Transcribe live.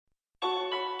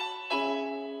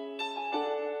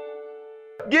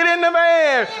Get in the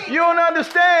van. You don't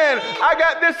understand. I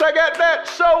got this, I got that.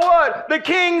 So what? The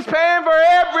king's paying for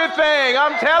everything.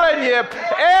 I'm telling you,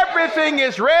 everything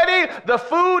is ready. The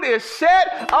food is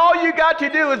set. All you got to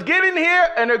do is get in here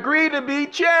and agree to be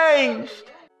changed.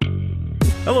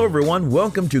 Hello, everyone.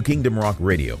 Welcome to Kingdom Rock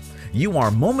Radio. You are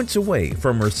moments away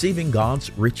from receiving God's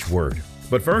rich word.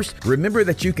 But first, remember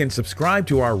that you can subscribe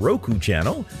to our Roku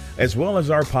channel as well as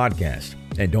our podcast.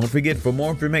 And don't forget, for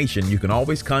more information, you can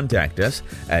always contact us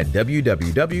at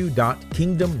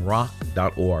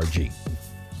www.kingdomrock.org.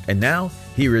 And now,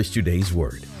 here is today's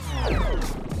word.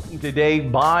 Today,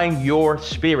 by your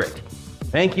Spirit.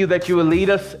 Thank you that you will lead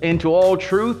us into all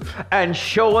truth and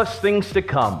show us things to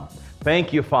come.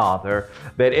 Thank you, Father,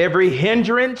 that every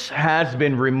hindrance has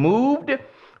been removed.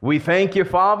 We thank you,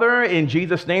 Father, in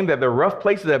Jesus' name, that the rough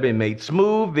places have been made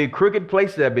smooth, the crooked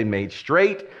places have been made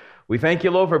straight. We thank you,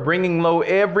 Lord, for bringing low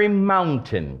every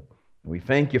mountain. We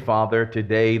thank you, Father,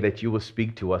 today that you will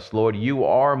speak to us. Lord, you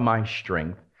are my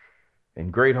strength.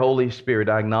 And great Holy Spirit,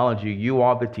 I acknowledge you. You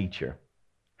are the teacher.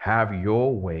 Have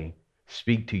your way.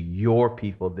 Speak to your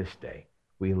people this day.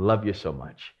 We love you so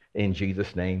much. In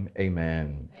Jesus' name,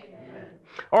 amen.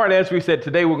 All right, as we said,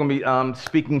 today we're going to be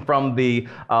speaking from the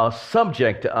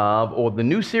subject of, or the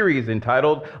new series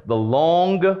entitled, The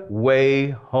Long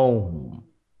Way Home.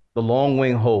 The Long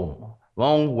Way Home.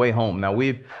 Long Way Home. Now,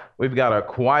 we've got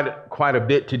quite a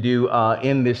bit to do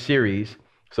in this series.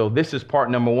 So this is part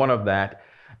number one of that.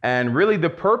 And really the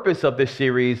purpose of this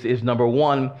series is, number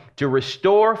one, to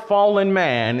restore fallen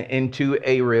man into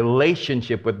a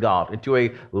relationship with God, into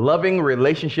a loving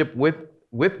relationship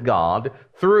with God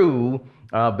through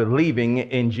believing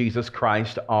in Jesus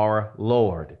Christ our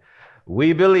Lord.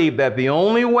 We believe that the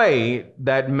only way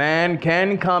that man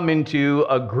can come into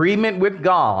agreement with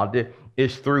God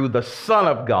is through the Son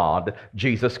of God,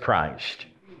 Jesus Christ.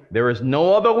 There is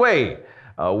no other way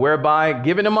whereby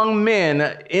given among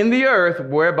men in the earth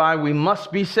whereby we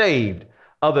must be saved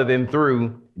other than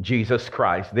through Jesus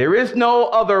Christ. There is no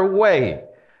other way.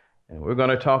 And we're going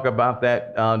to talk about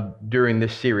that during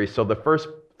this series. So the first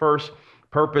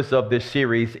purpose of this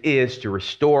series is to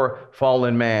restore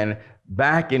fallen man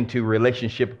back into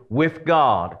relationship with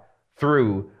God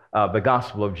through the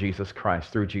gospel of Jesus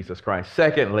Christ, through Jesus Christ.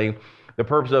 Secondly, the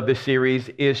purpose of this series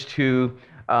is to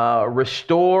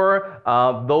restore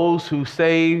those who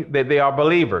say that they are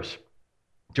believers,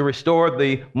 to restore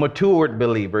the matured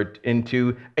believer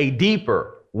into a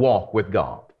deeper walk with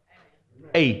God,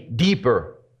 a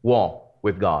deeper walk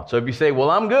with God. So if you say,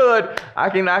 well, I'm good, I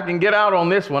can get out on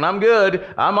this one. I'm good.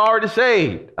 I'm already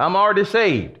saved.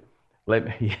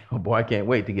 Oh boy, I can't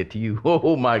wait to get to you.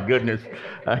 Oh my goodness.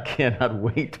 I cannot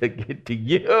wait to get to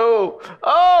you.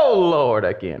 Oh Lord,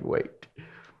 I can't wait.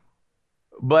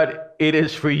 But it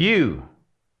is for you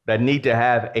that need to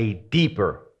have a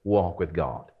deeper walk with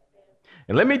God.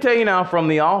 And let me tell you now, from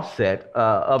the offset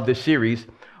of the series,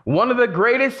 one of the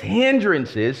greatest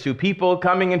hindrances to people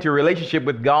coming into relationship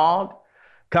with God,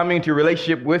 coming into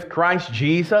relationship with Christ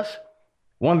Jesus,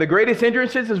 one of the greatest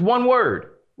hindrances is one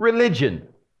word: religion.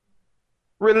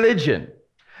 Religion.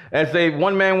 As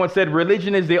one man once said,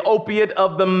 religion is the opiate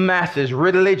of the masses.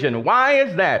 Religion. Why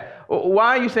is that?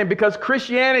 Why are you saying? Because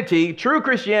Christianity, true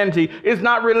Christianity, is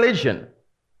not religion.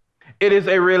 It is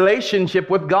a relationship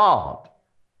with God.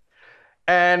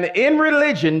 And in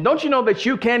religion, don't you know that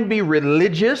you can be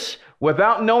religious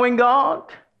without knowing God?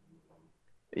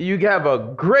 You have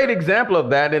a great example of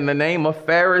that in the name of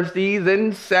Pharisees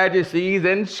and Sadducees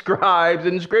and scribes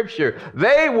in Scripture.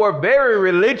 They were very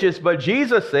religious, but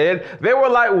Jesus said they were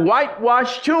like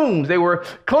whitewashed tombs. They were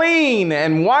clean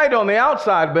and white on the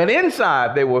outside, but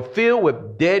inside they were filled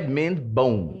with dead men's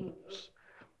bones.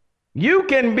 You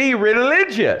can be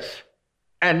religious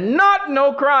and not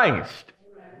know Christ.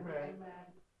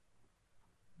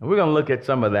 And we're going to look at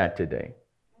some of that today.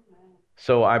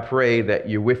 So I pray that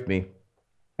you're with me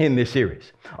in this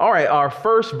series. All right, our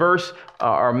first verse,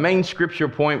 our main scripture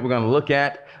point we're going to look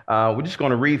at, we're just going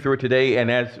to read through it today,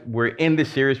 and as we're in this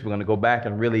series, we're going to go back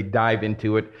and really dive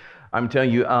into it. I'm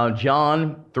telling you,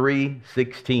 John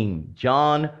 3:16.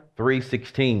 John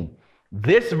 3:16.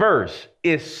 This verse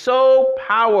is so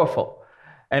powerful,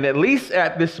 and at least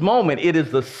at this moment, it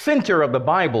is the center of the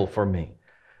Bible for me.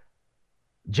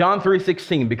 John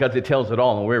 3:16, because it tells it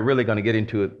all, and we're really going to get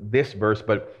into this verse,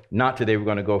 but not today. We're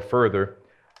going to go further.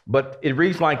 But it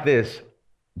reads like this,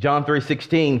 John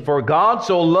 3:16, for God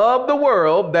so loved the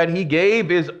world that he gave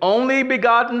his only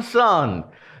begotten Son,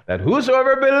 that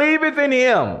whosoever believeth in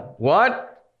him,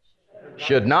 what?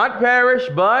 Should not perish,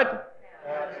 but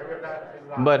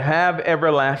have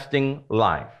everlasting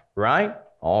life, right?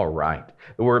 All right.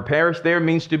 The word perish there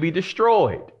means to be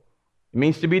destroyed. It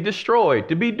means to be destroyed,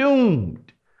 to be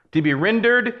doomed, to be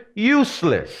rendered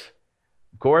useless.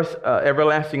 Of course,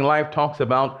 everlasting life talks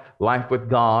about life with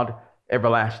God,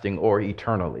 everlasting or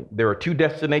eternally. There are two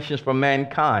destinations for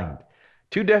mankind,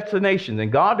 two destinations,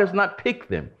 and God does not pick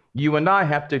them. You and I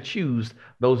have to choose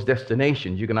those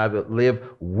destinations. You can either live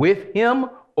with him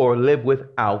or live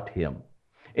without him.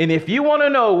 And if you want to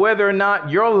know whether or not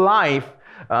your life,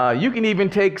 you can even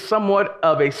take somewhat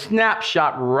of a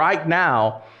snapshot right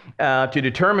now to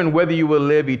determine whether you will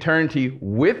live eternity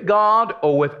with God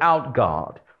or without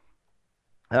God.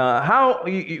 How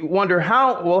you wonder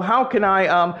how can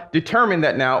I determine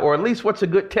that now, or at least what's a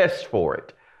good test for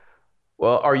it?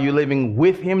 Well, are you living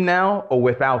with him now or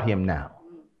without him now?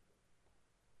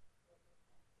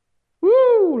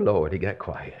 Woo, Lord, it got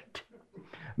quiet.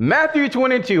 Matthew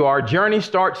 22, our journey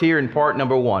starts here in part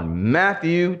number 1.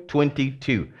 Matthew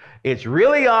 22. It's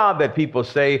really odd that people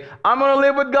say, I'm going to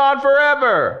live with God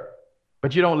forever,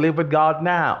 but you don't live with God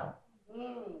now.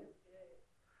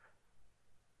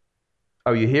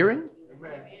 Are you hearing?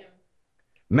 Amen.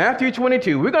 Matthew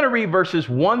 22, we're going to read verses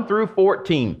 1 through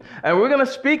 14, and we're going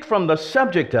to speak from the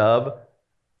subject of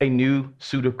a new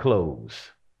suit of clothes.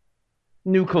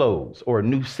 New clothes, or a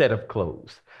new set of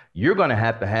clothes. You're going to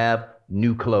have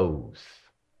new clothes.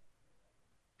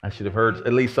 I should have heard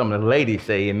at least some of the ladies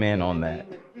say amen on that.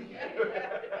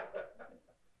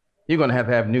 You're going to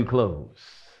have new clothes.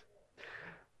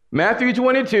 Matthew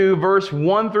 22, verse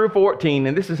 1 through 14,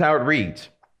 and this is how it reads.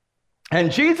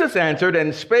 And Jesus answered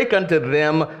and spake unto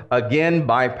them again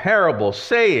by parable,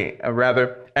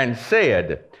 and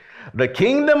said, the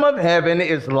kingdom of heaven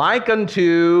is like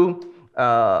unto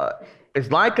a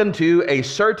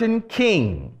certain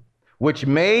king, which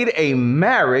made a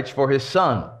marriage for his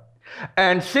son,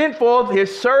 and sent forth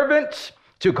his servants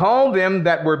to call them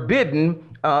that were bidden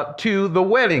to the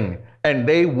wedding, and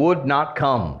they would not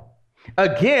come.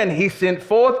 Again, he sent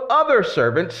forth other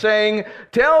servants, saying,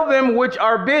 tell them which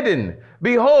are bidden,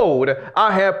 behold,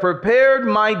 I have prepared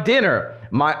my dinner.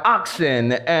 My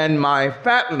oxen and my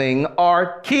fatling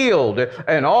are killed,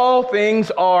 and all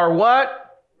things are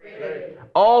what? Ready.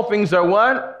 All things are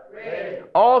what? Ready.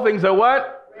 All things are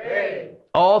what? Ready.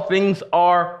 All things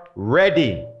are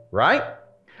ready, right?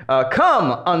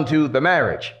 Come unto the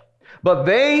marriage. But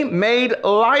they made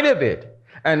light of it,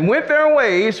 and went their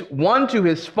ways, one to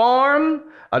his farm,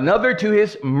 another to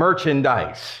his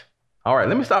merchandise. All right,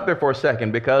 let me stop there for a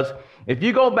second, because if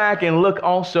you go back and look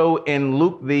also in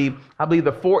Luke, I believe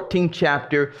the 14th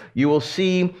chapter, you will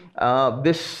see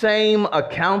this same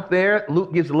account there.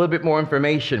 Luke gives a little bit more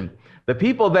information. The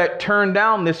people that turned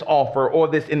down this offer or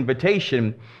this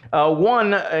invitation,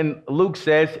 one, and Luke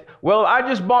says, well, I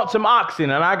just bought some oxen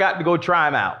and I got to go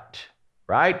try them out.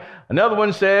 Right? Another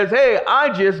one says, hey, I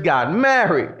just got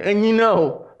married and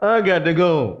I got to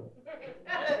go.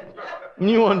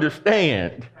 You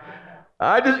understand?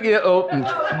 I just get open.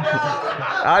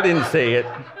 I didn't say it.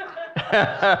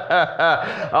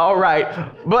 All right.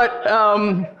 But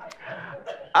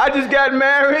I just got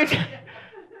married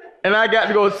and I got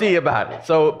to go see about it.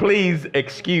 So please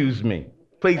excuse me.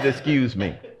 Please excuse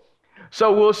me.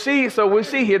 So we'll see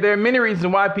here. There are many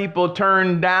reasons why people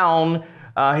turn down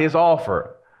his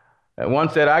offer. One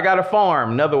said, I got a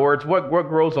farm. In other words, what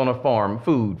grows on a farm?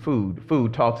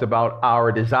 Food talks about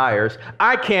our desires.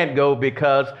 I can't go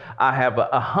because I have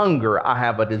a hunger. I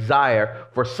have a desire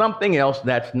for something else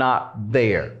that's not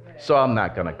there. So I'm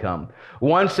not going to come.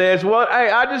 One says, well, hey,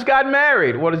 I just got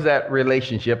married. What is that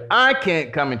relationship? I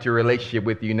can't come into a relationship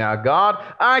with you now, God.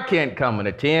 I can't come and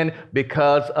attend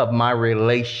because of my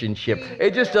relationship.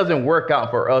 It just doesn't work out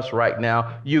for us right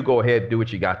now. You go ahead, do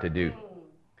what you got to do.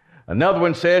 Another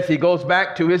one says he goes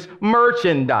back to his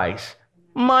merchandise.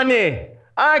 Money.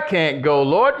 I can't go,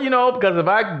 Lord, because if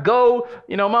I go,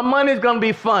 my money's going to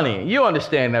be funny. You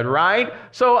understand that, right?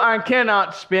 So I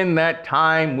cannot spend that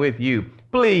time with you.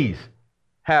 Please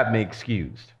have me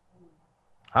excused.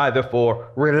 Either for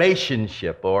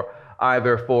relationship, or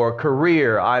either for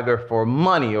career, either for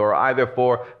money, or either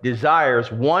for desires.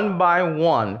 One by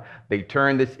one, they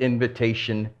turned this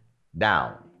invitation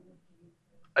down.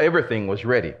 Everything was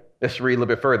ready. Let's read a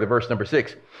little bit further, verse number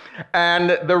 6.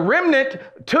 And the remnant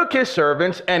took his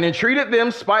servants and entreated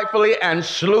them spitefully and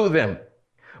slew them.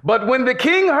 But when the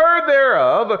king heard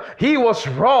thereof, he was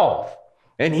wroth.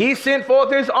 And he sent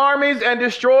forth his armies and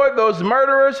destroyed those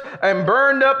murderers and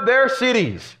burned up their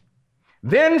cities.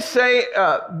 Then saith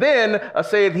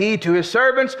he to his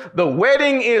servants, the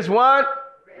wedding is what?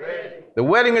 Ready. The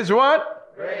wedding is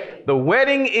what? Ready. The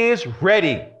wedding is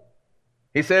ready.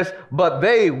 He says, but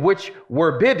they which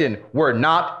were bidden were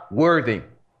not worthy.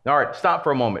 All right, stop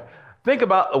for a moment. Think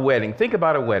about a wedding. Think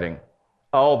about a wedding.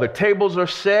 All the tables are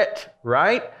set,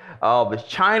 right? The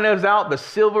china is out, the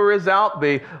silver is out,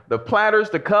 the platters,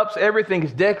 the cups, everything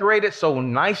is decorated so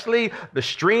nicely. The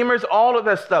streamers, all of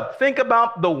that stuff. Think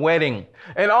about the wedding.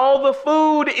 And all the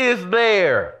food is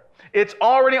there. It's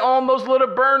already on those little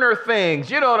burner things.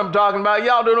 You know what I'm talking about.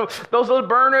 Y'all do those little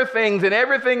burner things, and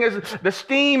everything is, the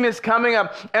steam is coming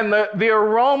up, and the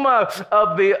aroma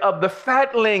of the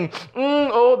fatling.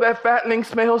 Oh, that fatling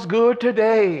smells good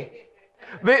today.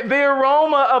 The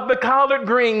aroma of the collard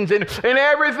greens and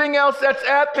everything else that's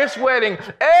at this wedding.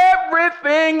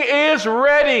 Everything is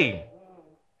ready.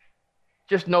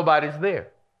 Just nobody's there.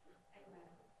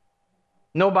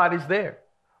 Nobody's there.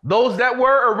 Those that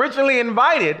were originally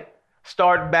invited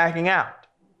start backing out.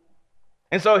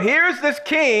 And so here's this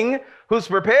king who's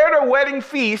prepared a wedding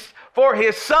feast for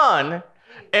his son,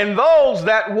 and those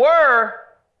that were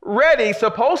ready,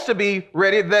 supposed to be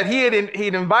ready, that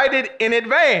he'd invited in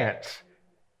advance,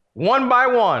 one by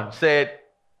one said,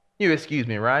 "You excuse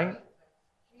me, right?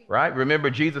 Right? Remember,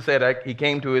 Jesus said he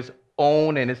came to his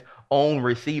own, and his own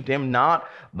received him not.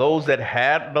 Those that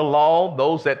had the law,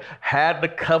 those that had the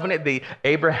covenant, the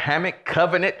Abrahamic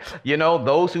covenant,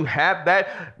 those who had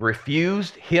that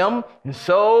refused him. And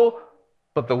so,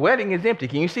 but the wedding is empty."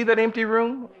 Can you see that empty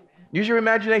room? Use your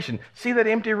imagination. See that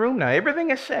empty room now.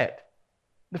 Everything is set.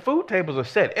 The food tables are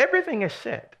set. Everything is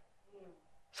set.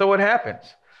 So what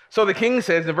happens? So the king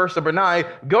says in verse number 9,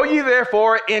 "Go ye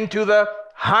therefore into the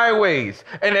highways,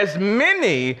 and as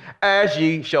many as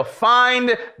ye shall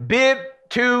find, bid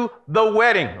to the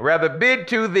wedding," bid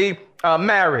to the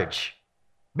marriage.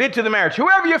 Bid to the marriage.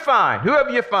 Whoever you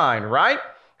find, right?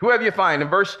 Whoever you find. And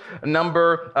verse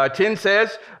number 10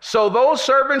 says, "So those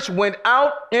servants went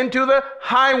out into the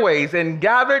highways and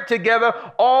gathered together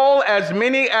all as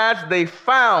many as they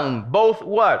found, both"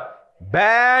 what?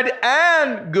 "Bad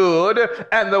and good,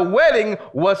 and the wedding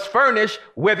was furnished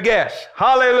with guests."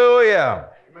 Hallelujah.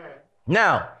 Amen.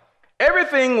 Now,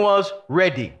 everything was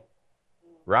ready,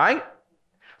 right?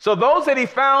 So those that he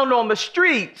found on the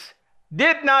streets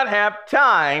did not have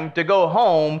time to go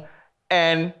home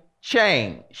and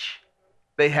change.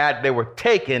 They were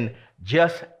taken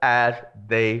just as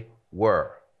they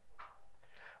were.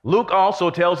 Luke also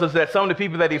tells us that some of the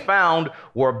people that he found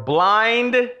were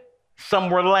blind,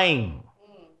 some were lame.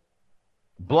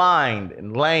 Blind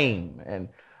and lame. And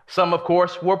some, of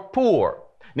course, were poor.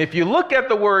 And if you look at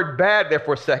the word bad there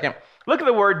for a second, look at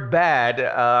the word bad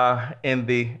in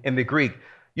the Greek.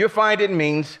 You'll find it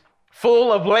means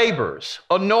full of labors,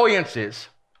 annoyances,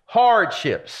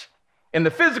 hardships. In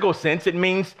the physical sense, it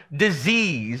means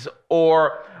disease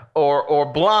or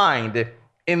blind.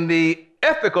 In the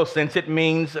ethical sense, it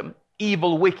means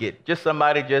evil, wicked, just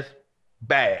somebody just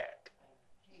bad.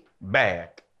 Bad.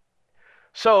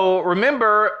 So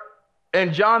remember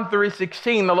in John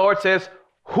 3:16, the Lord says,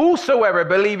 "Whosoever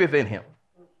believeth in him."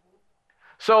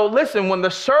 So listen, when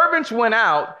the servants went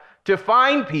out to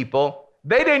find people,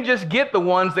 they didn't just get the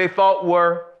ones they thought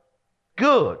were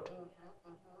good.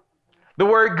 The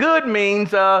word good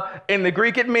means, in the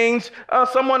Greek, it means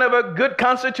someone of a good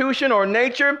constitution or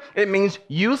nature. It means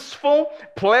useful,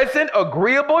 pleasant,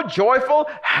 agreeable, joyful,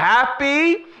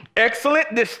 happy,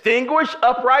 excellent, distinguished,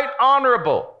 upright,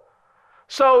 honorable.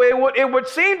 So it would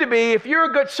seem to be, if you're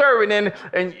a good servant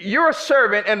and you're a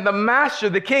servant and the master,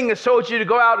 the king, has told you to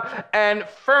go out and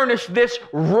furnish this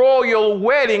royal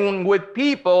wedding with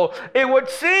people, it would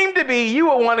seem to be you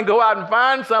would want to go out and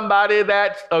find somebody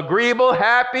that's agreeable,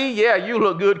 happy. Yeah, you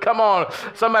look good. Come on.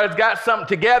 Somebody's got something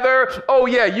together. Oh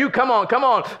yeah, you come on.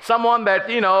 Someone that,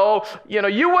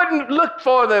 you wouldn't look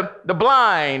for the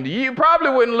blind. You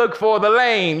probably wouldn't look for the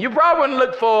lame. You probably wouldn't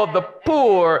look for the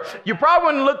poor. You probably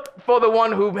wouldn't look for the one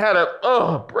who had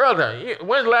brother,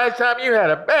 when's the last time you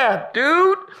had a bath,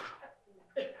 dude?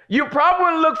 You probably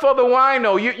wouldn't look for the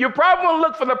wino. You probably wouldn't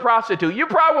look for the prostitute. You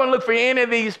probably wouldn't look for any of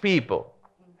these people.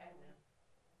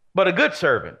 But a good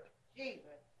servant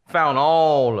found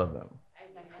all of them,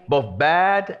 both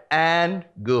bad and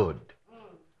good.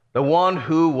 The one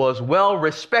who was well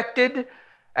respected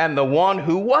and the one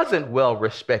who wasn't well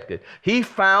respected. He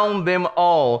found them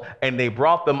all, and they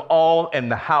brought them all in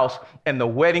the house, and the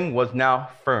wedding was now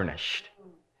furnished.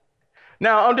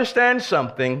 Now, understand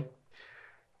something.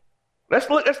 Let's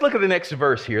look at the next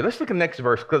verse here. Let's look at the next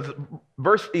verse, because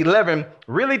verse 11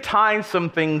 really ties some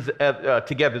things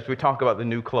together as we talk about the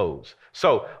new clothes.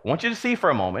 So I want you to see for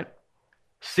a moment.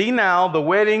 See now, the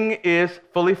wedding is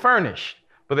fully furnished,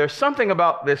 but there's something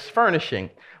about this furnishing.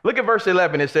 Look at verse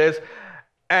 11. It says,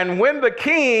 "And when the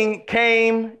king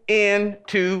came in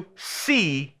to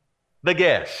see the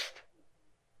guest."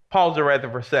 Pause it right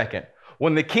there for a second.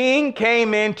 When the king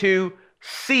came in to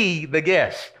see the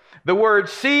guest. The word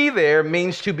see there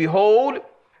means to behold,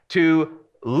 to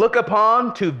look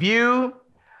upon, to view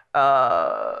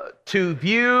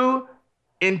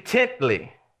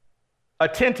intently,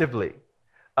 attentively,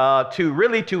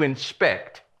 to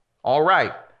inspect. All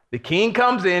right. The king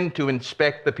comes in to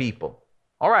inspect the people.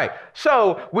 All right.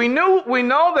 So we know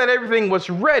that everything was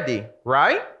ready,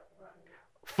 right?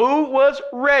 Food was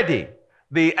ready.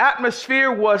 The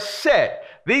atmosphere was set.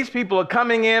 These people are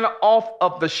coming in off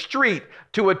of the street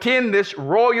to attend this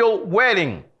royal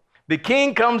wedding. The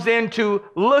king comes in to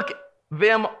look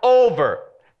them over,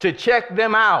 to check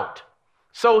them out.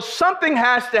 So something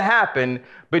has to happen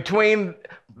between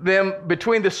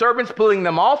the servants pulling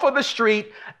them off of the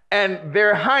street and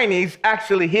their heinies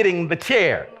actually hitting the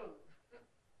chair.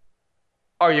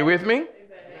 Are you with me?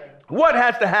 What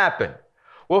has to happen?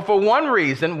 Well, for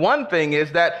one thing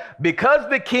is that because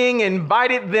the king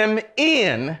invited them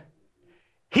in,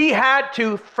 he had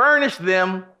to furnish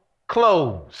them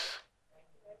clothes.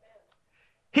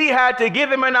 He had to give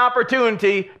them an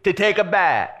opportunity to take a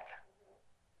bath,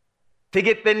 to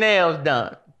get their nails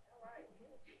done,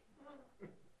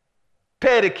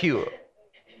 pedicure,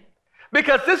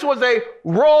 because this was a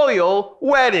royal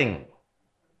wedding.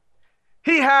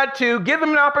 He had to give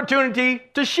them an opportunity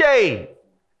to shave,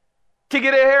 to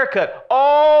get a haircut,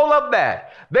 all of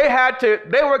that.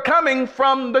 They were coming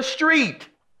from the street,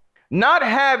 not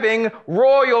having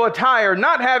royal attire,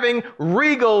 not having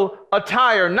regal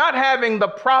attire, not having the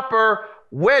proper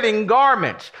wedding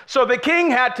garments. So the king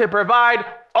had to provide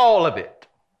all of it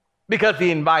because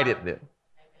he invited them.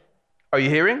 Are you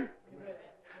hearing?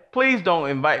 Please don't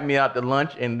invite me out to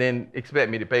lunch and then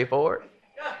expect me to pay for it.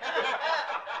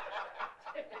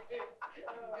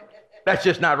 That's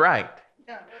just not right.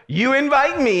 You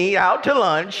invite me out to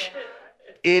lunch,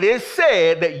 it is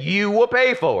said that you will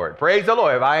pay for it. Praise the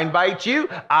Lord. If I invite you,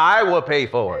 I will pay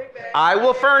for it. I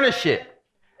will furnish it.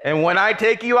 And when I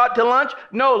take you out to lunch,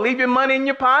 no, leave your money in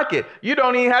your pocket. You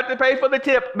don't even have to pay for the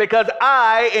tip because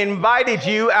I invited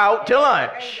you out to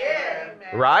lunch.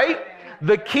 Right?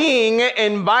 The king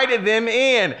invited them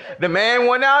in. The man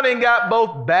went out and got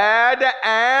both bad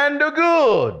and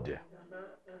good.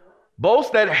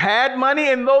 Both that had money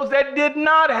and those that did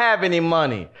not have any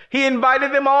money. He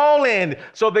invited them all in.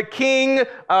 So the king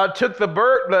took the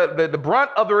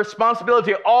brunt of the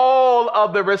responsibility, all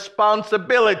of the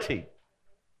responsibility,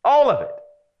 all of it.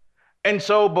 And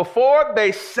so before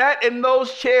they sat in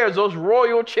those chairs, those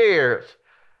royal chairs,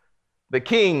 the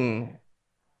king,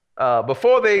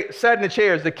 before they sat in the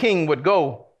chairs, the king would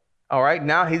go, all right,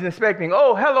 now he's inspecting.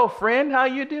 Oh, hello, friend. How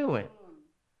you doing?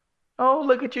 Oh,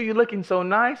 look at you. You're looking so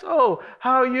nice. Oh,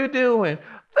 how are you doing?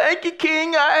 Thank you,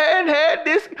 King. I hadn't had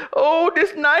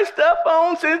this nice stuff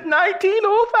on since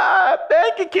 1905.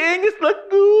 Thank you, King. It's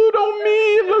looked good on me.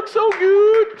 It looks so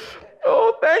good.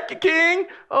 Oh, thank you, King.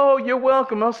 Oh, you're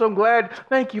welcome. I'm so glad.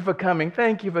 Thank you for coming.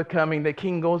 Thank you for coming. The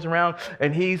king goes around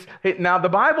and now the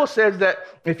Bible says that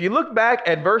if you look back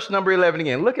at verse number 11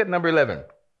 again, look at number 11.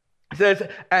 It says,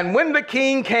 and when the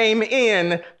king came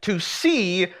in to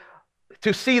see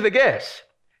the guests,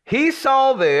 he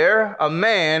saw there a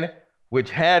man which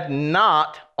had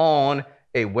not on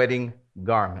a wedding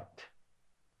garment.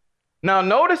 Now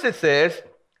notice it says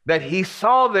that he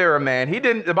saw there a man.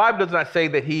 The Bible does not say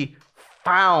that he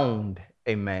found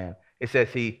a man. It says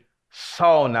he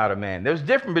saw not a man. There's a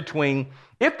difference between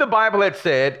if the Bible had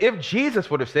said, if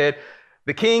Jesus would have said,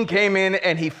 the king came in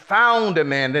and he found a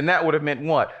man, then that would have meant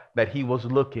what? That he was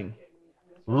looking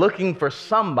for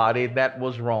somebody that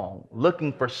was wrong,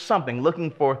 looking for something,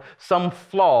 looking for some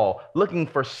flaw, looking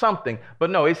for something. But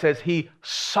no, it says he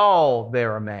saw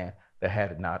there a man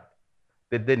that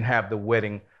didn't have the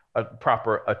wedding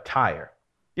proper attire.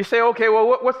 You say, okay,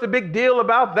 well, what's the big deal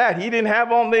about that? He didn't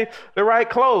have on the right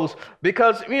clothes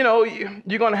because, you're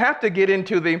going to have to get we're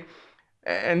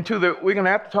going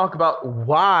to have to talk about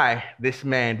why this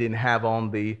man didn't have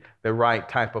on the right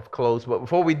type of clothes. But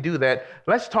before we do that,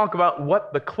 let's talk about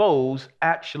what the clothes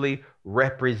actually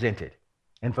represented.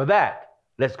 And for that,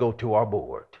 let's go to our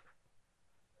board.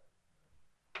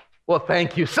 Well,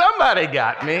 thank you. Somebody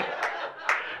got me.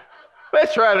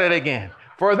 Let's try that again.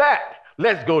 For that,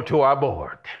 let's go to our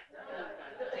board.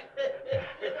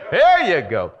 There you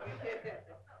go.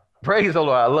 Praise the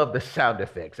Lord. I love the sound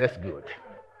effects. That's good.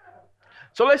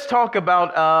 So let's talk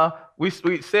about, we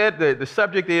said that the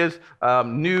subject is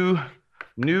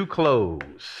new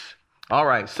clothes. All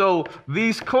right, so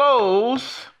these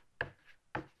clothes,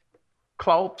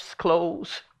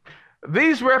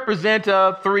 these represent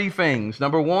three things.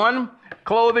 Number one,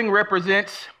 clothing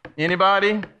represents,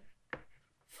 anybody?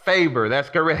 Favor, that's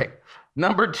correct.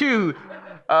 Number two,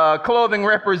 clothing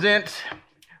represents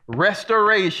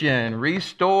restoration.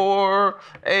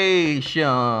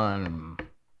 Restoration.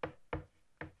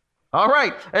 All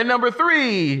right. And number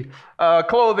 3,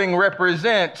 clothing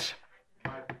represents,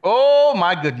 oh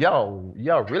my good,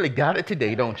 y'all really got it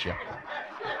today, don't you?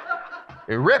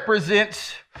 It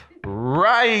represents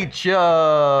righteousness.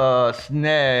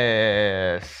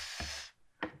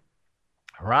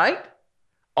 Right?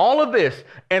 All of this,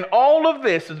 and all of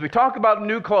this, as we talk about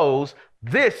new clothes,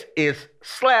 this is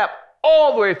slapped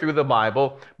all the way through the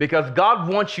Bible because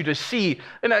God wants you to see.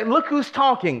 And look who's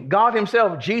talking. God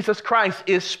himself, Jesus Christ,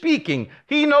 is speaking.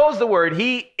 He knows the word.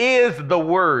 He is the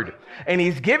word. And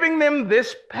he's giving them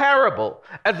this parable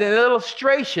as an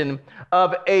illustration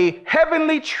of a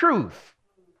heavenly truth,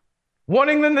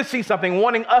 wanting them to see something,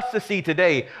 wanting us to see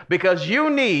today, because you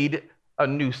need a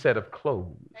new set of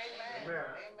clothes. Amen.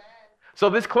 So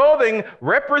this clothing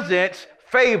represents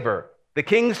favor. The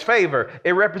king's favor.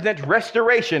 It represents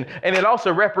restoration, and it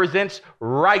also represents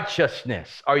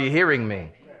righteousness. Are you hearing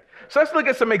me? So let's look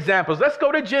at some examples. Let's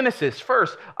go to Genesis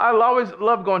first. I always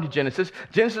love going to Genesis.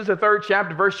 Genesis, the 3rd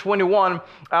chapter, verse 21,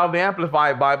 out of the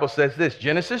Amplified Bible says this.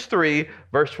 Genesis 3,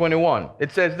 verse 21.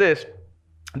 It says this.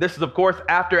 This is, of course,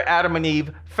 after Adam and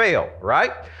Eve fell,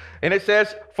 right? And it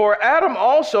says, for Adam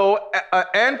also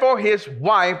and for his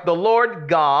wife, the Lord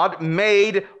God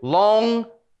made long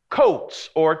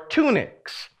coats or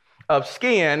tunics of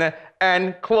skin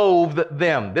and clothed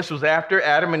them. This was after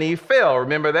Adam and Eve fell.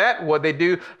 Remember that? What they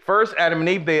do first, Adam and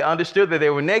Eve, they understood that they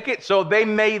were naked, so they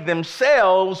made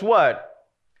themselves what?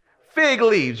 Fig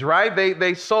leaves, right?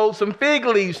 They sewed some fig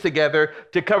leaves together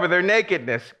to cover their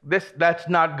nakedness. That's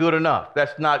not good enough.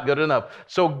 That's not good enough.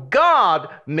 So God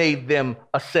made them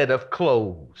a set of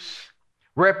clothes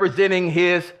representing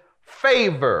his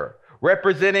favor,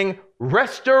 representing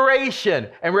restoration,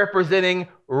 and representing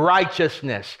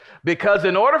righteousness. Because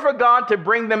in order for God to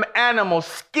bring them animal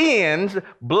skins,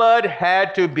 blood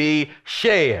had to be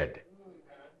shed.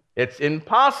 It's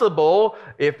impossible,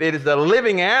 if it is a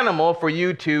living animal, for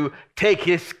you to take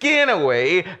his skin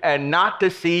away and not to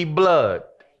see blood.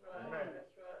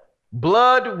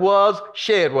 Blood was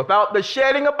shed. Without the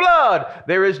shedding of blood,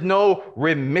 there is no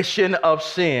remission of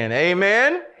sin.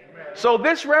 Amen? So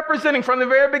this representing from the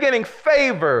very beginning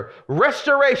favor,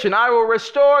 restoration. I will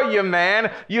restore you,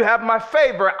 man. You have my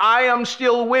favor. I am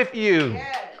still with you.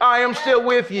 I am still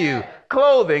with you.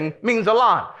 Clothing means a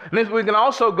lot. And then we can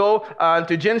also go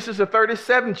to Genesis, the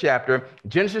 37th chapter.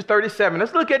 Genesis 37.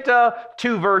 Let's look at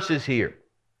 2 verses here.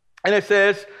 And it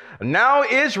says, now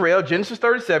Israel, Genesis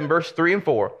 37, verse 3 and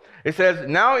 4. It says,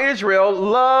 now Israel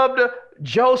loved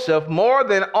Joseph more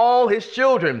than all his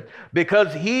children,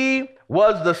 because he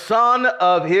was the son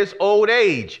of his old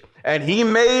age. And he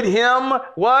made him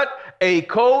what? A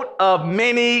coat of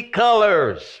many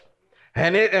colors.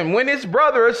 And when his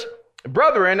brethren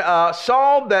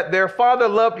saw that their father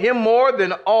loved him more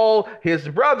than all his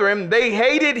brethren, they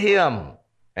hated him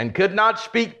and could not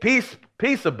speak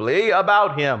peaceably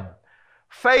about him.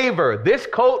 Favor. This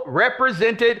coat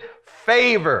represented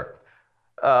favor.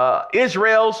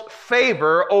 Israel's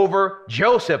favor over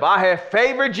Joseph. I have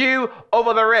favored you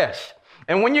over the rest.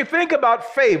 And when you think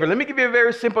about favor, let me give you a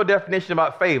very simple definition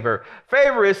about favor.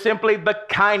 Favor is simply the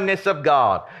kindness of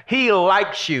God. He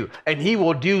likes you and he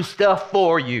will do stuff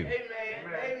for you. Amen.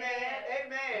 Amen.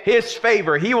 Amen. His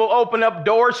favor. He will open up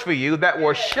doors for you that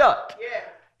were shut.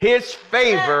 His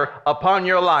favor upon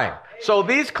your life. So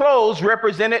these clothes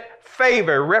represented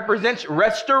favor, represents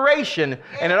restoration,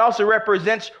 and it also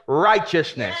represents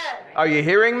righteousness. Are you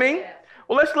hearing me?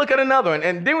 Well, let's look at another one.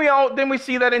 And then we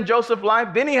see that in Joseph's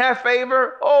life. Didn't he have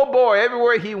favor? Oh boy,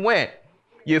 everywhere he went.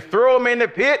 You throw him in the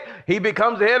pit, he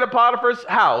becomes the head of Potiphar's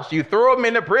house. You throw him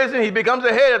in the prison, he becomes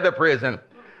the head of the prison.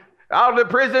 Out of the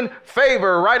prison,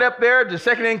 favor right up there, the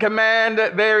second in command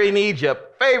there in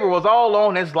Egypt. Favor was all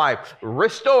on his life.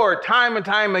 Restored time and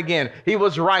time again. He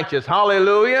was righteous.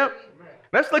 Hallelujah.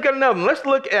 Let's look at another one. Let's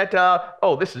look at,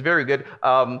 this is very good.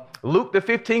 Luke, the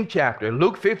 15th chapter.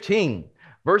 Luke 15,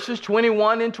 verses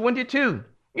 21 and 22.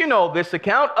 You know this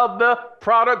account of the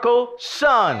prodigal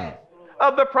son.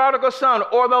 Of the prodigal son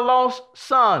or the lost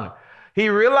son. He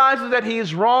realizes that he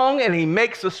is wrong and he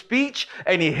makes a speech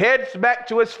and he heads back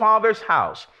to his father's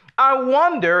house. I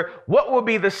wonder what will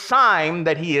be the sign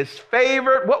that he is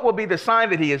favored. What will be the sign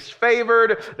that he is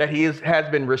favored, that he has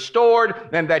been restored,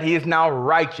 and that he is now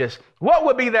righteous? What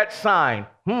would be that sign?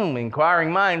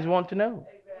 Inquiring minds want to know.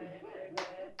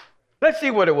 Let's see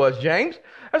what it was, James.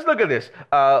 Let's look at this.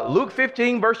 Luke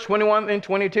 15, verse 21 and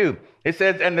 22. It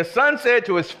says, and the son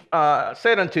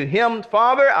said unto him,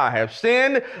 Father, I have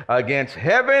sinned against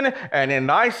heaven and in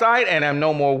thy sight, and am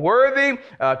no more worthy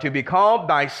to be called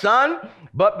thy son.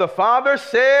 But the father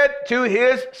said to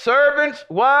his servants,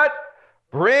 what?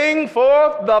 Bring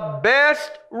forth the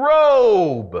best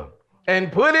robe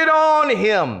and put it on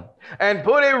him, and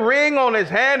put a ring on his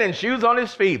hand and shoes on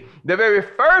his feet. The very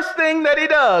first thing that he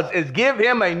does is give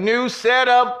him a new set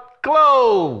of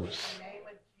clothes.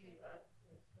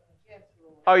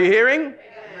 Are you hearing?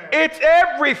 It's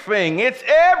everything. It's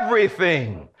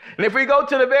everything. And if we go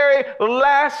to the very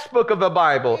last book of the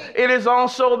Bible, it is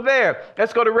also there.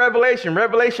 Let's go to Revelation.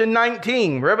 Revelation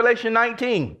 19. Revelation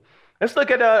 19. Let's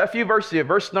look at a few verses here.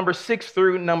 Verse number 6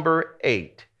 through number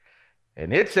 8.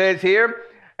 And it says here,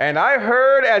 and I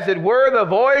heard as it were the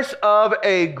voice of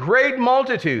a great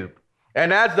multitude,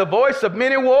 and as the voice of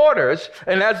many waters,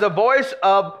 and as the voice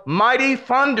of mighty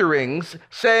thunderings,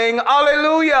 saying,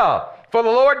 Alleluia, for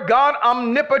the Lord God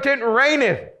omnipotent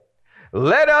reigneth.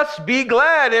 Let us be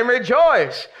glad and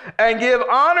rejoice, and give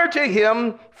honor to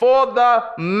him, for the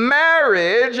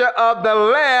marriage of the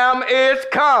Lamb is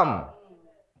come.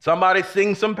 Somebody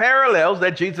sing some parallels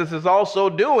that Jesus is also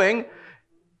doing.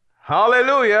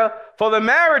 Hallelujah. For the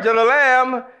marriage of the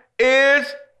Lamb is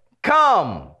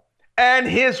come, and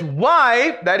his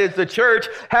wife, that is the church,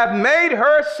 have made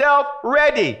herself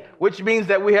ready, which means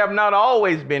that we have not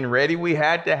always been ready. We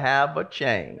had to have a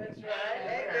change. That's right.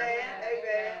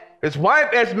 Amen. His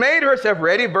wife has made herself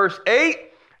ready, verse 8,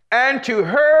 and to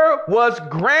her was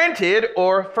granted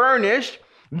or furnished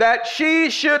that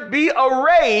she should be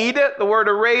arrayed. The word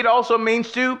arrayed also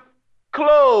means to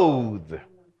clothe.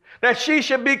 That she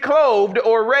should be clothed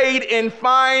or arrayed in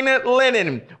fine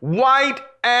linen, white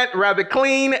and rather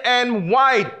clean and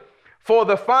white. For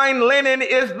the fine linen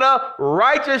is the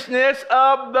righteousness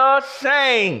of the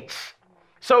saints.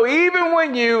 So even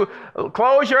when you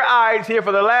close your eyes here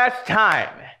for the last time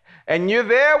and you're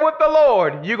there with the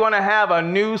Lord, you're going to have a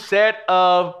new set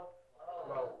of.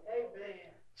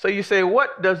 So you say,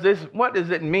 what does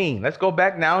it mean? Let's go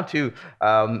back now to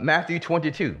Matthew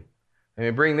 22. Let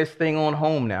me bring this thing on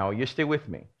home now. You're still with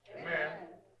me. Amen.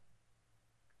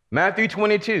 Matthew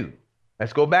 22.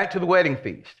 Let's go back to the wedding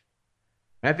feast.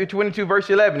 Matthew 22, verse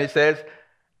 11, it says,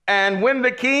 and when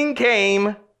the king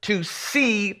came to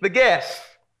see the guests,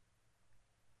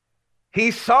 he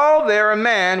saw there a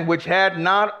man which had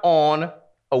not on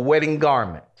a wedding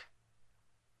garment.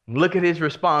 Look at his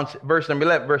response, verse number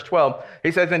 11, verse 12.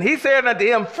 He says, and he said unto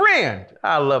him, friend,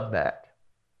 I love that.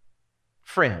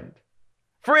 Friend,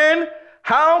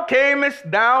 how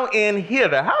camest thou in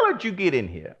hither? How did you get in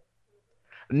here?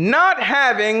 Not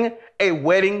having a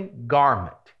wedding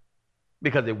garment,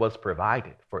 because it was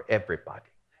provided for everybody.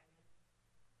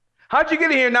 How'd you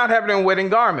get in here not having a wedding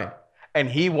garment? And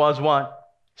he was what?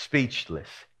 Speechless.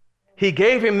 He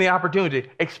gave him the opportunity.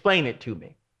 Explain it to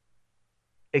me.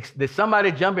 Did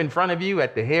somebody jump in front of you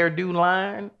at the hairdo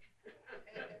line?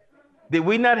 Did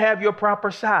we not have your proper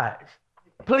size?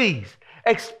 Please,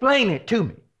 explain it to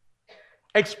me.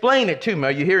 Explain it to me.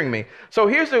 Are you hearing me? So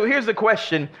here's the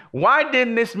question. Why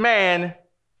didn't this man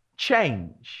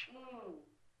change?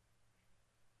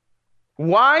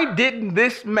 Why didn't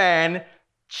this man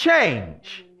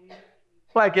change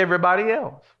like everybody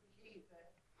else?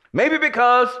 Maybe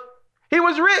because he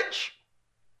was rich.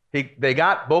 They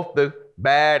got both the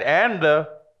bad and the.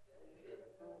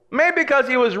 Maybe because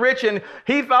he was rich and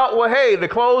he thought, well, hey, the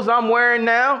clothes I'm wearing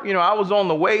now, I was on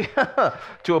the way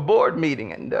to a board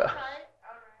meeting and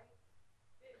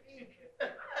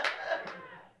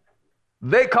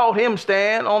they caught him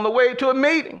staying on the way to a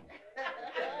meeting.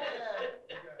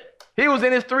 He was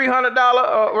in his $300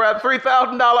 or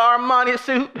 $3,000 Armani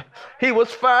suit. He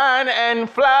was fine and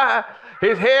fly.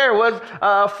 His hair was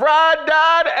fried,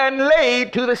 dyed, and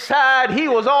laid to the side. He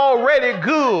was already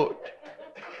good.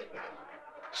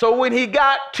 So when he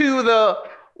got to the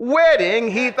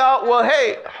wedding, he thought, well,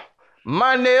 hey,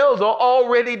 my nails are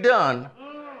already done.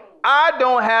 I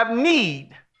don't have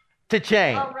need to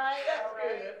change. All right.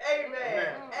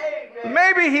 Amen. Amen.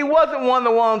 Maybe he wasn't one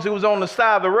of the ones who was on the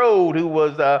side of the road who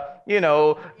was,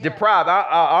 deprived.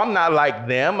 I'm not like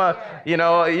them. You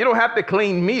don't have to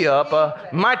clean me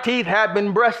up. My teeth have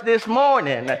been brushed this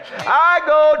morning. I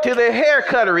go to the hair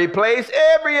cuttery place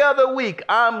every other week.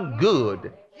 I'm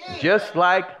good, just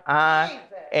like I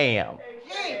am.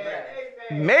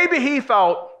 Maybe he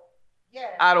thought,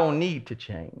 I don't need to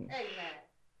change.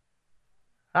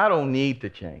 I don't need to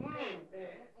change.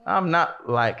 I'm not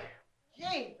like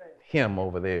him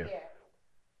over there.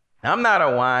 I'm not a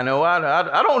wino.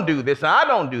 I don't do this. I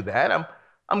don't do that.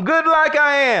 I'm good like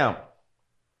I am.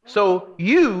 So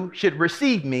you should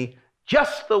receive me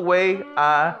just the way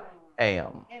I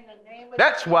am.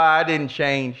 That's why I didn't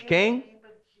change, King,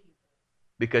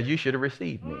 because you should have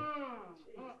received me.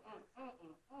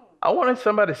 I wanted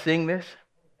somebody to sing this.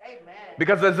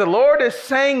 Because as the Lord is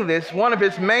saying this, one of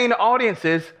his main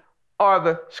audiences are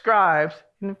the scribes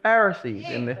and the Pharisees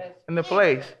in the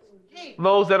place.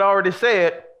 Those that already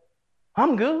said,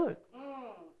 I'm good.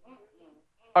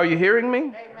 Are you hearing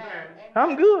me?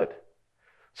 I'm good.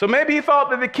 So maybe he thought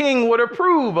that the king would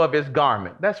approve of his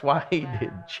garment. That's why he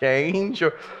didn't change.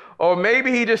 Or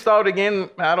maybe he just thought again,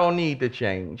 I don't need to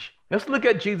change. Let's look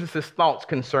at Jesus' thoughts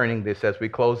concerning this as we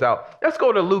close out. Let's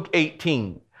go to Luke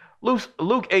 18.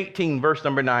 Luke 18, verse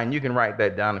number 9. You can write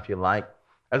that down if you like.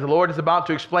 As the Lord is about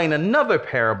to explain another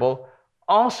parable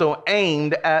also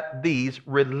aimed at these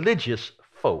religious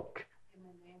folk.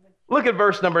 Look at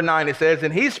verse number 9. It says,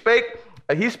 and he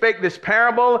spake this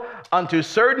parable unto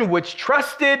certain which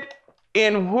trusted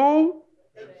in who?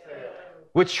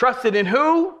 Which trusted in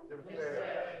who?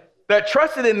 That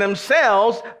trusted in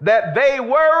themselves that they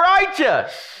were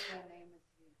righteous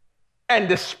and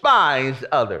despised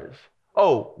others.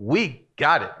 Oh, we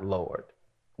got it, Lord.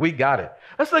 We got it.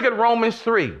 Let's look at Romans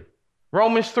 3.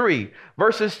 Romans 3,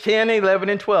 verses 10, 11,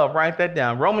 and 12. Write that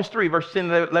down. Romans 3, verses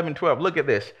 10, 11, 12. Look at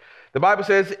this. The Bible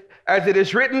says, as it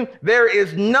is written, there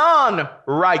is none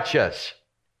righteous.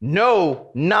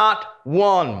 No, not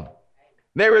one.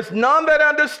 There is none that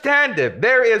understandeth.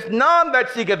 There is none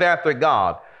that seeketh after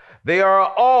God. They are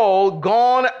all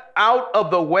gone out of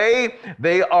the way.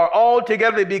 They are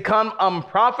altogether become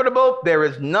unprofitable. There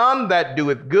is none that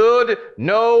doeth good.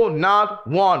 No, not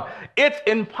one. It's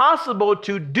impossible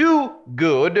to do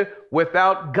good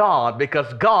without God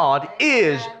because God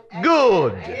is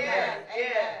good.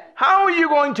 How are you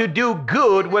going to do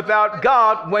good without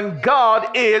God when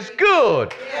God is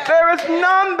good? There is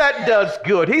none that does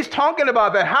good. He's talking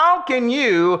about that. How can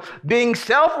you, being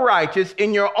self-righteous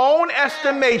in your own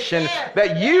estimation,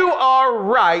 that you are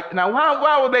right? Now,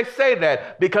 why would they say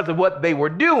that? Because of what they were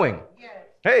doing.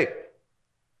 Hey,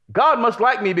 God must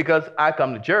like me because I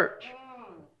come to church.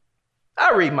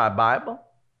 I read my Bible.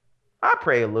 I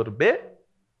pray a little bit.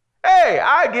 Hey,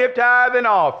 I give tithe and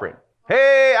offering.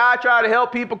 Hey, I try to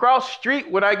help people cross the street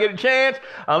when I get a chance,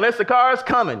 unless the car is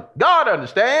coming. God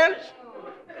understands.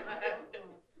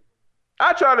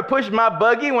 I try to push my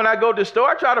buggy when I go to the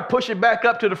store. I try to push it back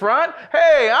up to the front.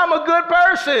 Hey, I'm a good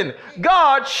person.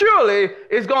 God surely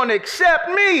is going to accept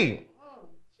me.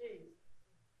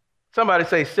 Somebody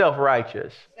say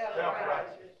self-righteous. Self-righteous.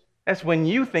 That's when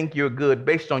you think you're good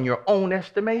based on your own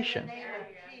estimation.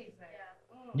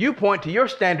 You point to your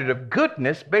standard of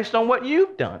goodness based on what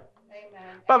you've done.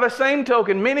 By the same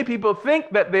token, many people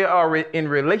think that they are in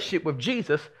relationship with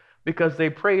Jesus because they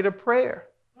prayed a prayer.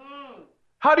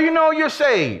 How do you know you're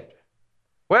saved?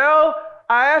 Well,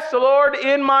 I asked the Lord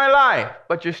in my life,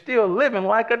 but you're still living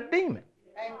like a demon.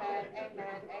 Amen, amen,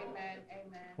 amen,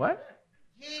 amen. What?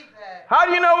 Jesus. How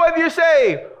do you know whether you're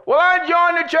saved? Well, I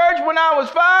joined the church when I was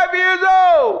 5 years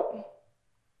old.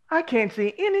 I can't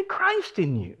see any Christ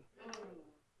in you.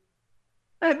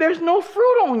 And there's no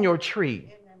fruit on your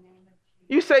tree.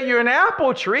 You say you're an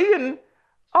apple tree, and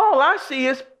all I see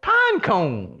is pine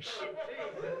cones.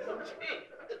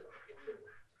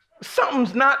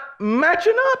 Something's not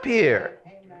matching up here.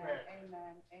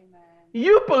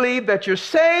 You believe that you're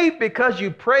saved because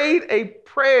you prayed a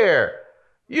prayer.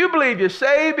 You believe you're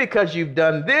saved because you've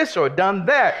done this or done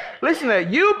that. Listen to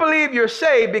that. You believe you're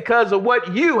saved because of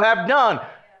what you have done.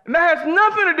 And that has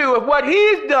nothing to do with what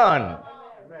he's done.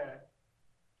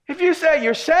 If you say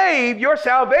you're saved, your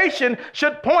salvation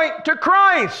should point to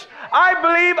Christ. I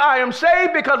believe I am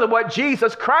saved because of what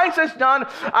Jesus Christ has done.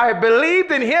 I have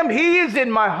believed in him. He is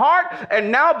in my heart. And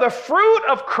now the fruit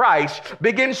of Christ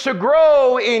begins to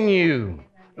grow in you.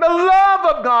 The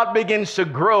love of God begins to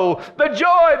grow. The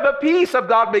joy, the peace of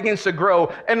God begins to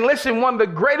grow. And listen, one of the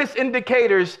greatest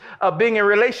indicators of being in a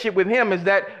relationship with him is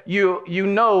that you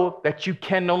know that you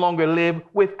can no longer live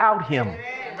without him.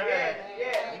 Amen.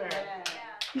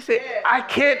 He said, I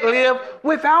can't live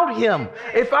without him.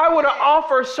 If I were to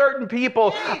offer certain people,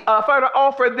 if I were to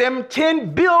offer them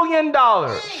 $10 billion,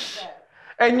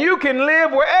 and you can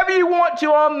live wherever you want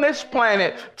to on this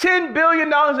planet, $10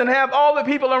 billion, and have all the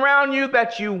people around you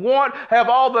that you want, have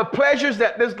all the pleasures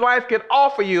that this life can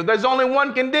offer you. There's only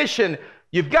one condition.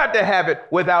 You've got to have it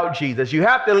without Jesus. You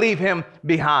have to leave him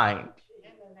behind.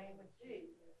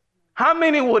 How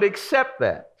many would accept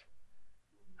that?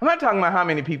 I'm not talking about how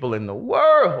many people in the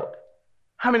world.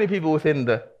 How many people within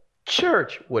the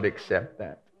church would accept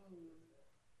that?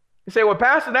 You say, well,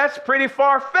 Pastor, that's pretty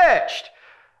far-fetched.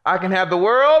 I can have the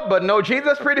world, but no Jesus,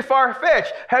 that's pretty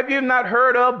far-fetched. Have you not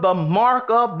heard of the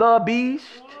mark of the beast?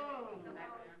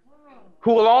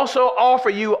 Who will also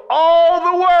offer you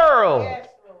all the world,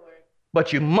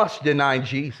 but you must deny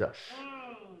Jesus.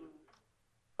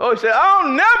 Oh, he said, I'll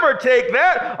never take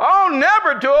that. I'll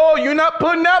never do. Oh, you're not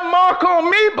putting that mark on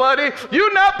me, buddy. You're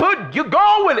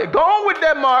going with it. Go on with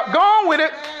that mark. Go on with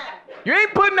it. You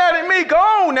ain't putting that in me. Go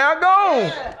on now. Go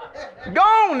on. Go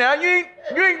on now. You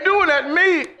ain't doing that to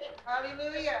me.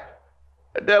 Hallelujah.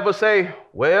 The devil say,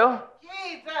 well,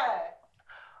 Jesus.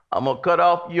 I'm going to cut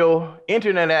off your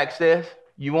internet access.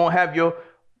 You won't have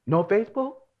no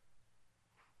Facebook?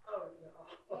 Oh,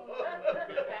 no.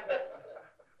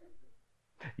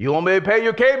 You won't be able to pay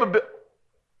your cable bill?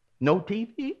 No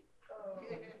TV?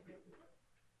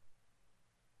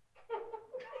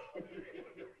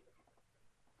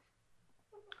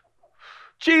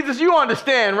 Jesus, you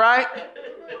understand, right?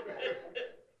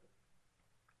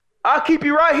 I'll keep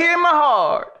you right here in my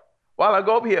heart while I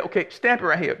go over here. Okay, stamp it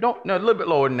right here. No, a little bit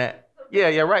lower than that. Yeah,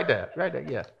 right there,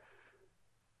 yeah.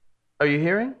 Are you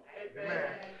hearing? Amen.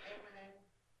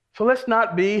 So let's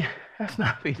not be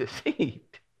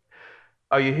deceived.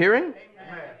 Are you hearing?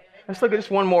 Amen. Let's look at this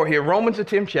one more here. Romans, the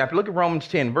 10th chapter. Look at Romans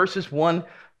 10, verses 1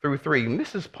 through 3. And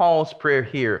this is Paul's prayer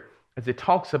here as he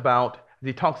talks about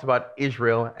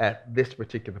Israel at this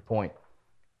particular point.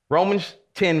 Romans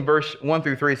 10, verse 1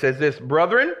 through 3 says this,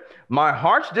 Brethren, my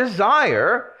heart's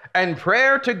desire and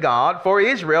prayer to God for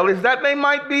Israel is that they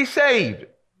might be saved.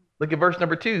 Look at verse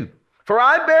number 2. For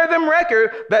I bear them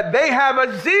record that they have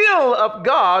a zeal of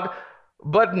God,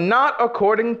 but not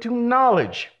according to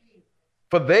knowledge.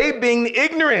 For they, being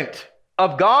ignorant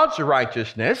of God's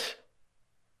righteousness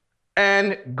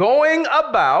and going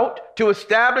about to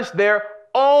establish their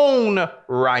own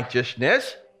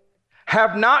righteousness,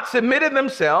 have not submitted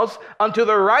themselves unto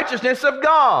the righteousness of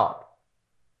God.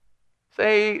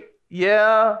 Say,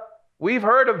 yeah, we've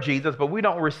heard of Jesus, but we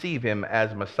don't receive him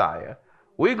as Messiah.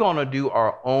 We're going to do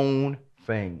our own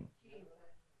thing.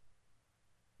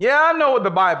 Yeah, I know what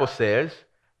the Bible says.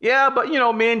 Yeah, but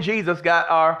me and Jesus got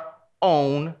our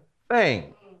own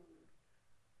thing.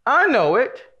 I know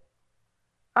it.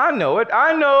 I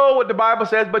know what the Bible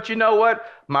says, but you know what?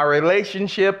 My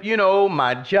relationship,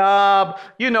 my job,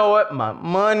 my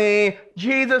money,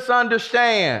 Jesus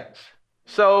understands.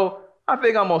 So I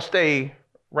think I'm going to stay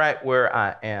right where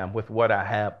I am with what I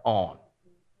have on.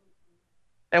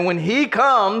 And when he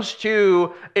comes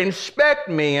to inspect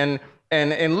me and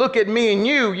look at me and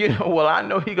you, well, I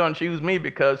know he's going to choose me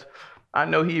because I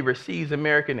know he receives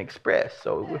American Express.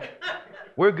 So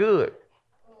we're good.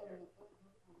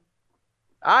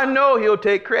 I know he'll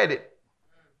take credit.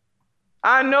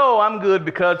 I know I'm good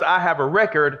because I have a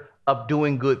record of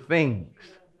doing good things.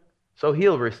 So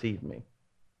he'll receive me.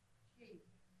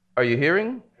 Are you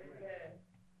hearing?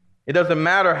 It doesn't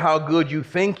matter how good you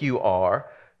think you are.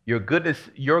 Your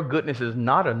goodness is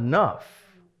not enough.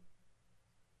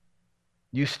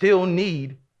 You still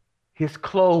need his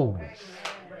clothes.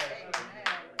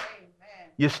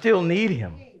 You still need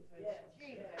him.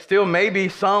 Still, maybe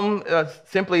some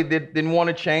simply didn't want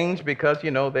to change because,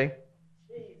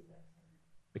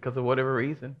 because of whatever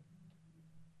reason,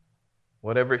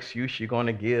 whatever excuse you're going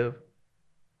to give.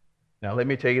 Now, let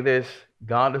me tell you this.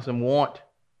 God doesn't want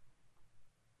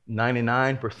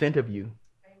 99% of you.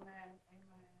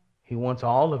 He wants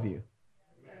all of you.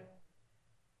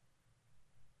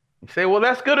 You say, well,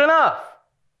 that's good enough.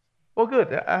 Well,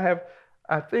 good.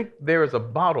 I think there is a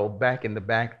bottle back in the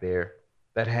back there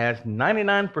that has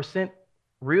 99%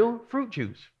 real fruit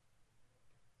juice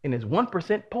and is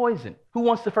 1% poison. Who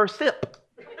wants the first sip?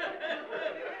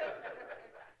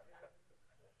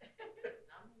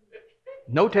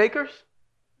 No takers?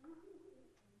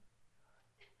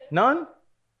 None?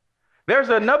 There's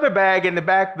another bag in the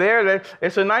back there.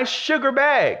 It's a nice sugar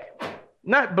bag.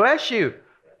 Not bless you.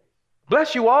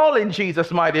 Bless you all in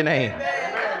Jesus' mighty name.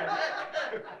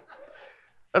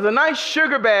 There's a nice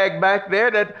sugar bag back there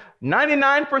that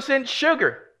 99%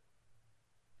 sugar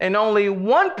and only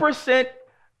 1%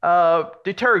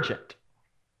 detergent.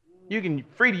 You can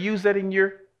free to use that in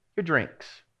your drinks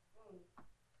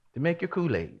to make your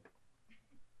Kool-Aid.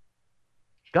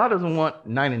 God doesn't want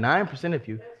 99% of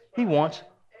you. He wants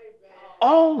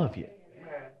all of you.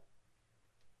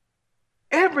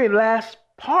 Every last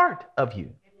part of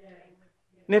you.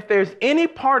 And if there's any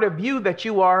part of you that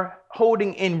you are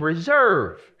holding in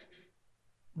reserve,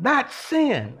 that's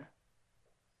sin.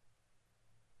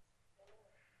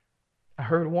 I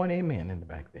heard one amen in the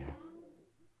back there.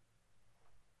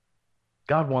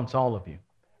 God wants all of you.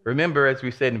 Remember, as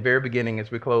we said in the very beginning,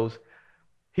 as we close,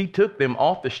 he took them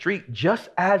off the street just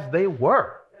as they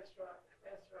were. That's right.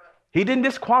 That's right. He didn't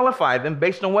disqualify them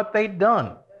based on what they'd done.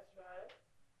 That's right.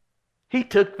 He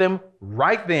took them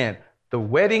right then. The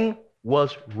wedding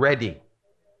was ready.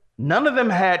 None of them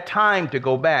had time to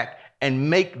go back and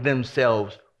make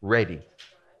themselves ready.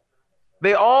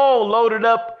 They all loaded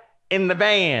up in the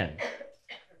van.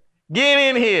 Get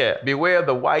in here. Beware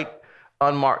the white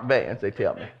unmarked vans, they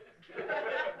tell me.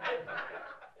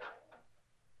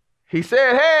 He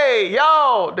said, hey,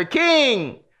 y'all, the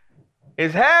king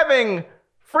is having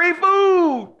free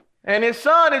food and his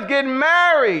son is getting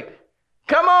married.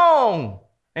 Come on.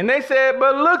 And they said,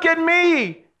 but look at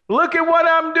me. Look at what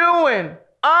I'm doing.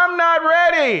 I'm not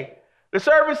ready. The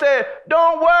servant said,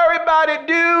 don't worry about it,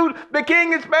 dude. The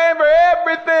king is paying for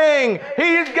everything.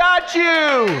 He's got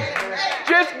you.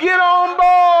 Just get on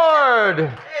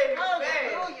board.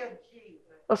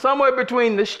 Well, somewhere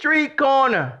between the street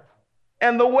corner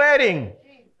and the wedding,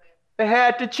 they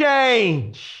had to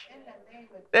change.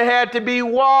 They had to be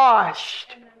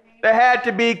washed. They had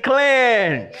to be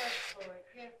cleansed.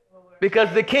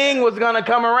 Because the king was going to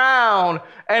come around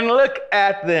and look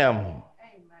at them.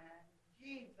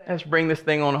 Let's bring this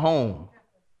thing on home.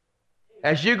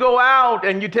 As you go out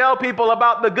and you tell people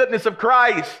about the goodness of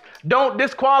Christ, don't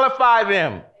disqualify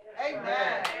them.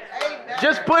 Amen.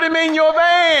 Just put him in your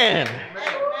van.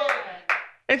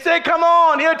 And say, come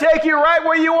on, he'll take you right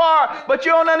where you are. But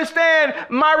you don't understand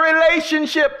my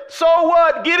relationship. So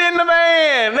what? Get in the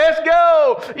van. Let's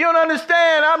go. You don't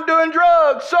understand. I'm doing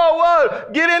drugs. So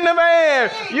what? Get in the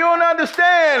van. You don't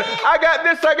understand. I got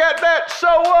this, I got that.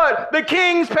 So what? The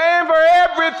king's paying for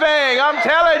everything. I'm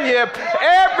telling you,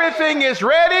 everything is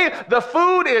ready. The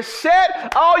food is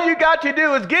set. All you got to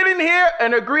do is get in here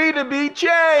and agree to be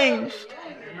changed.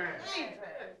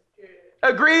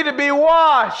 Agree to be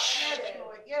washed.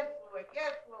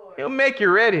 He'll make you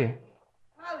ready.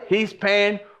 He's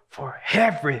paying for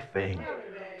everything,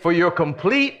 for your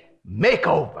complete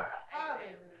makeover.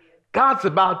 God's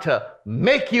about to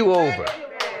make you over.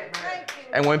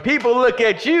 And when people look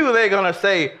at you, they're going to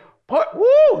say,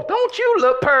 woo, don't you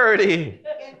look pretty?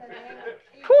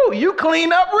 Woo, you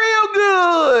clean up real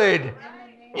good.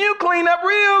 You clean up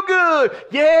real good.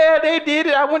 Yeah, they did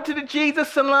it. I went to the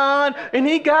Jesus salon and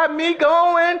he got me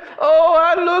going. Oh,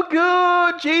 I look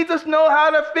good. Jesus know how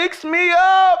to fix me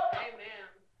up.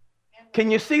 Amen. Can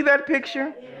you see that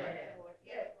picture?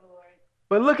 Yes.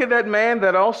 But look at that man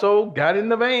that also got in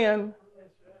the van.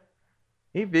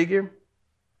 He figured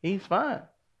he's fine.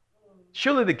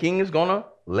 Surely the king is going to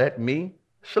let me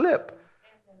slip.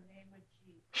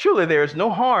 Surely there is no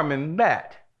harm in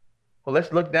that. Well,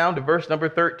 let's look down to verse number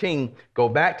 13. Go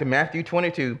back to Matthew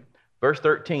 22, verse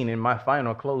 13 in my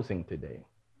final closing today.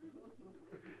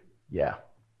 Yeah.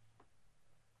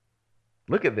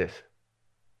 Look at this.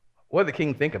 What did the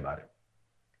king think about it?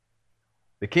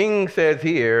 The king says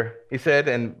here, he said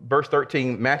in verse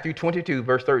 13, Matthew 22,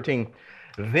 verse 13,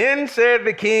 then said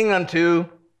the king unto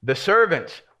the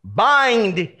servants,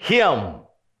 bind him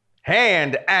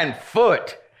hand and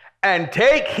foot and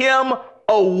take him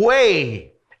away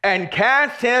and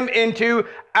cast him into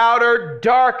outer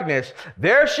darkness.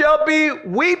 There shall be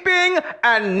weeping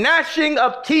and gnashing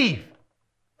of teeth,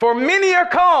 for many are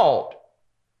called.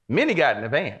 Many got in the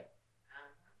van,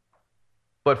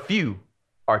 but few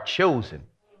are chosen.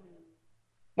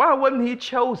 Why wasn't he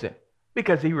chosen?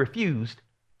 Because he refused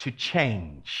to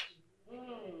change.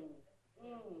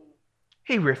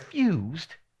 He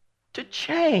refused to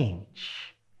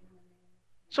change.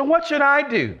 So what should I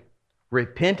do?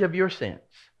 Repent of your sins.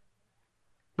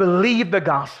 Believe the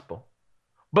gospel.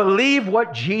 Believe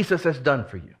what Jesus has done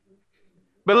for you.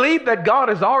 Believe that God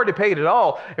has already paid it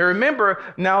all. And remember,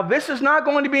 now this is not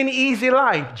going to be an easy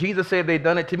life. Jesus said, they've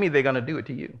done it to me, they're going to do it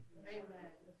to you. Amen.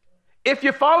 If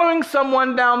you're following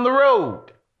someone down the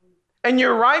road and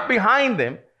you're right behind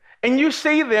them and you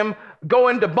see them go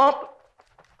into bump,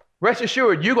 rest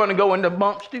assured, you're going to go into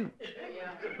bumps too.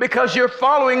 Because you're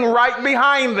following right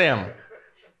behind them.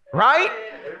 Right?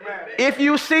 If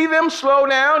you see them slow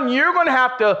down, you're going to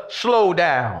have to slow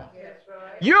down.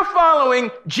 You're following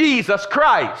Jesus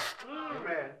Christ.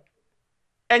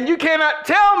 And you cannot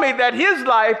tell me that his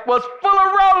life was full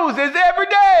of roses every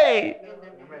day.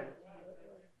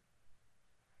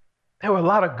 There were a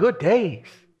lot of good days.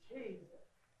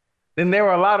 Then there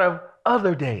were a lot of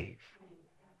other days.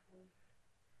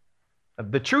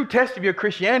 The true test of your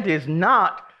Christianity is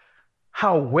not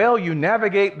how well you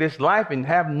navigate this life and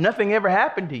have nothing ever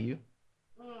happen to you.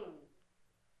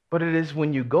 But it is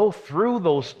when you go through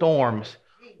those storms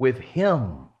with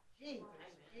him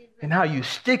and how you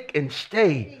stick and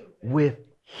stay with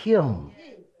him.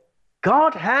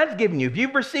 God has given you, if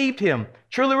you've received him,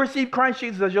 truly received Christ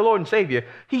Jesus as your Lord and Savior,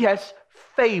 he has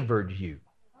favored you.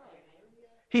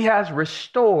 He has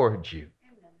restored you.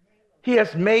 He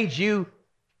has made you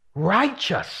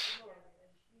righteous.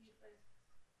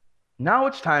 Now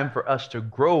it's time for us to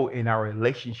grow in our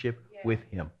relationship with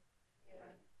him.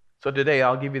 So today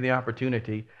I'll give you the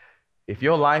opportunity. If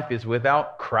your life is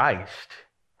without Christ,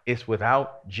 it's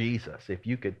without Jesus. If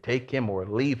you could take him or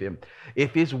leave him,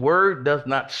 if his word does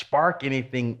not spark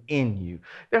anything in you,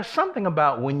 there's something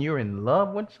about when you're in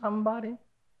love with somebody,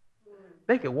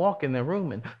 they could walk in the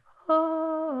room and,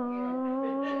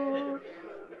 oh.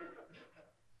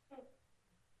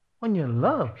 When you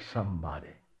love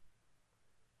somebody,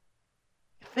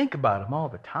 you think about them all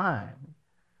the time.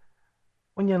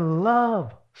 When you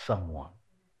love someone,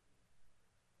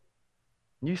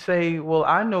 you say, well,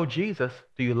 I know Jesus.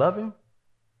 Do you love him?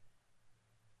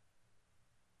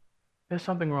 There's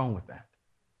something wrong with that.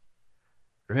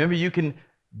 Remember, you can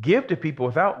give to people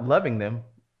without loving them,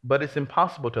 but it's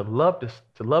impossible to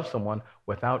love someone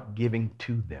without giving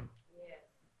to them. Yes.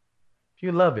 If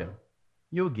you love him,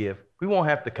 you'll give. We won't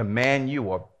have to command you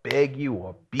or beg you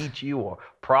or beat you or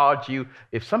prod you.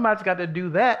 If somebody's got to do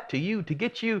that to you to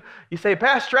get you, you say,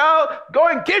 Pastor Al, go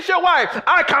and kiss your wife.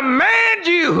 I command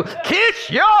you, kiss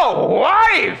your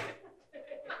wife.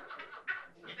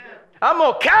 I'm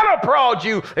going to cattle prod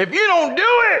you if you don't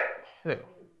do it.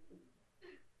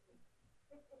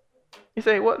 You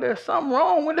say, well, there's something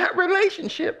wrong with that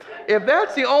relationship. If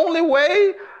that's the only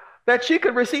way that she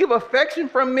could receive affection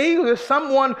from me, with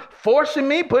someone forcing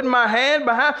me, putting my hand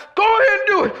behind, go ahead and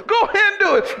do it. Go ahead and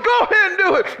do it. Go ahead and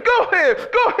do it. Go ahead.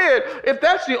 Go ahead. If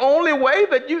that's the only way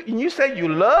that you say you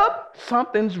love,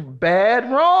 something's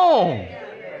bad wrong.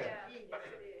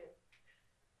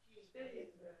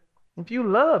 If you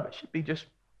love, it should be just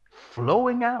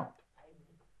flowing out.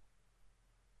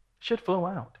 It should flow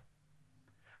out.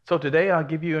 So today I'll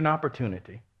give you an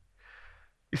opportunity.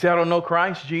 You say, I don't know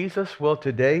Christ Jesus. Well,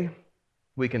 today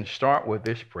we can start with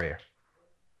this prayer.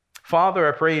 Father,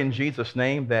 I pray in Jesus'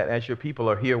 name that as your people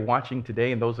are here watching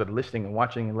today and those that are listening and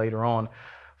watching later on,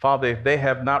 Father, if they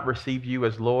have not received you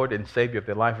as Lord and Savior of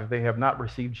their life, if they have not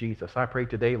received Jesus, I pray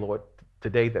today, Lord,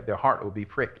 today that their heart will be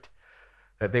pricked,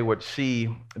 that they would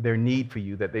see their need for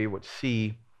you, that they would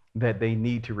see that they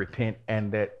need to repent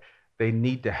and that they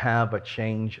need to have a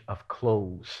change of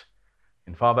clothes.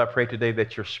 And Father, I pray today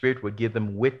that your Spirit would give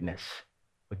them witness,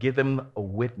 would give them a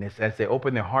witness as they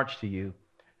open their hearts to you.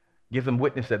 Give them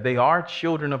witness that they are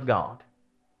children of God,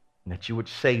 and that you would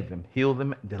save them, heal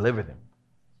them, deliver them,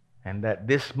 and that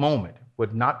this moment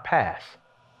would not pass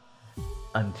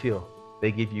until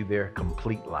they give you their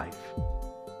complete life.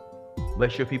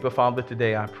 Bless your people, Father,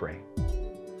 today I pray.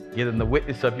 Give them the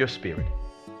witness of your Spirit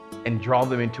and draw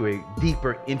them into a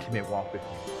deeper, intimate walk with you.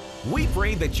 We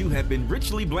pray that you have been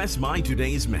richly blessed by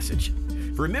today's message.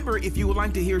 Remember, if you would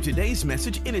like to hear today's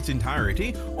message in its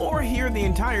entirety or hear the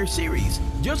entire series,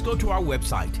 just go to our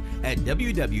website at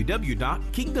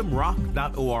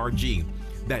www.kingdomrock.org.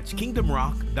 That's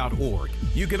kingdomrock.org.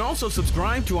 You can also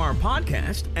subscribe to our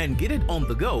podcast and get it on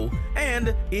the go.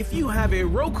 And if you have a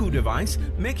Roku device,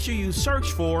 make sure you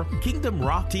search for Kingdom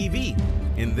Rock TV.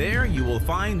 And there you will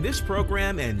find this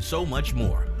program and so much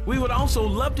more. We would also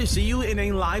love to see you in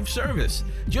a live service.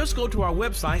 Just go to our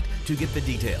website to get the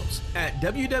details at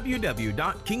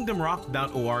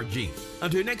www.kingdomrock.org.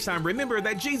 Until next time, remember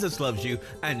that Jesus loves you,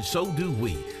 and so do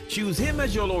we. Choose him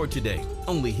as your Lord today.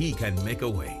 Only he can make a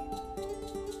way.